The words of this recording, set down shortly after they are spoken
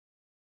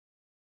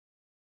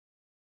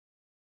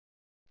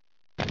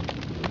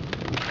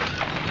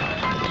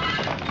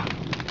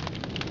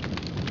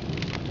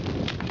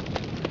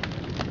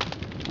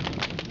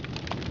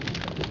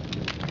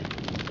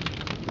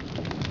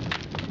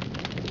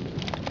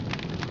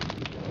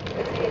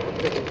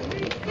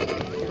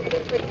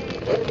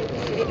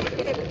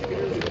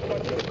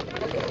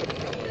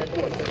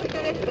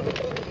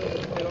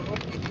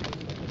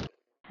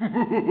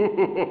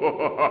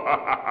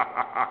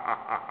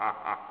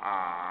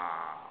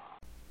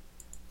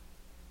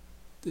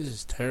This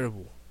is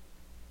terrible.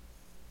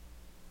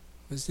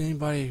 Is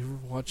anybody ever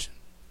watching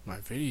my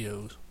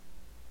videos?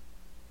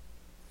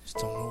 Just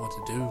don't know what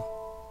to do.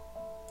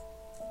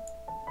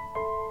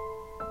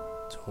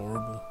 It's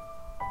horrible.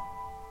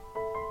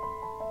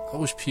 I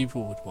wish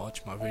people would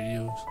watch my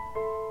videos.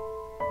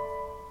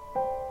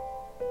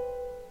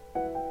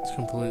 It's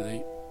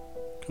completely,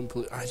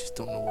 I just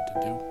don't know what to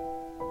do.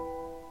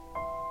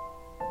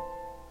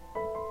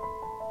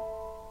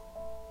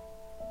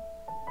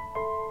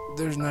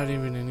 There's not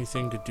even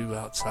anything to do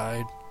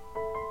outside.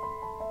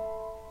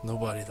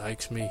 Nobody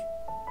likes me.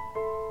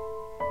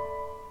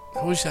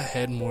 I wish I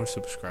had more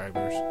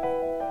subscribers.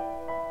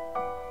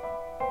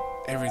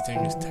 Everything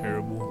is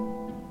terrible.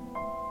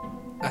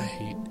 I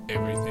hate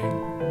everything.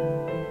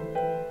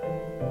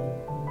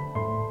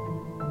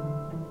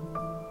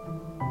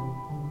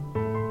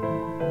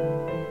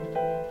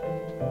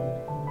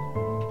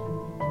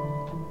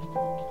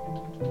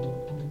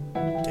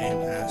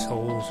 Damn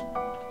assholes.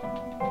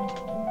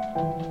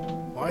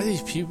 Why do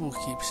these people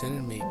keep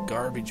sending me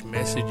garbage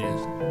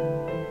messages?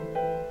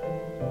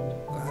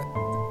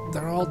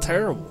 They're all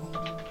terrible.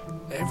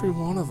 Every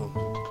one of them.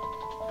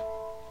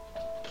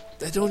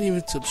 They don't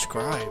even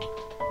subscribe.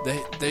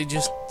 They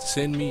just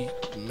send me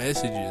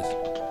messages.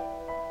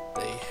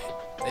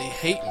 They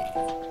hate me.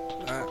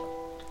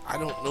 I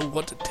don't know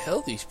what to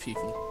tell these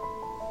people.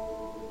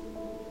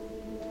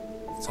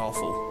 It's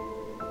awful.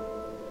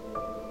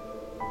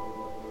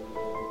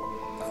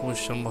 I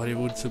wish somebody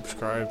would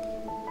subscribe.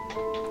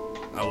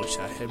 I wish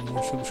I had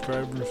more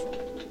subscribers.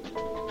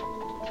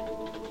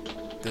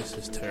 This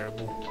is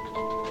terrible.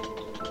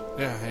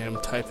 Yeah, I am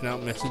typing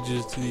out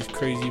messages to these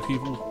crazy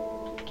people.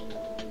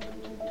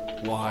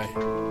 Why?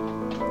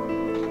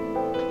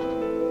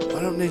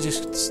 Why don't they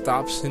just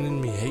stop sending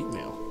me hate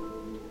mail?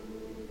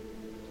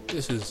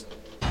 This is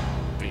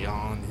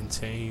beyond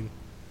insane.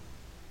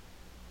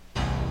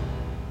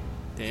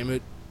 Damn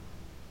it.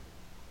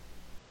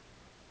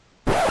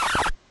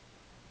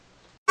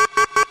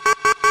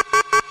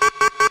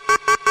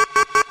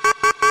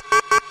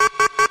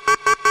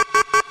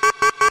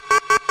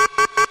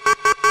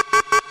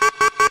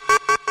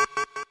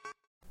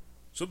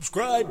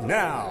 Subscribe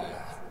now.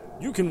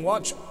 You can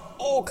watch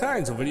all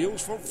kinds of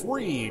videos for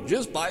free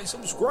just by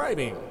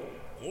subscribing.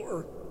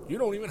 Or you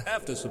don't even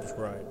have to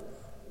subscribe.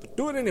 But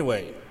do it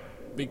anyway,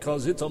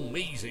 because it's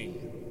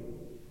amazing.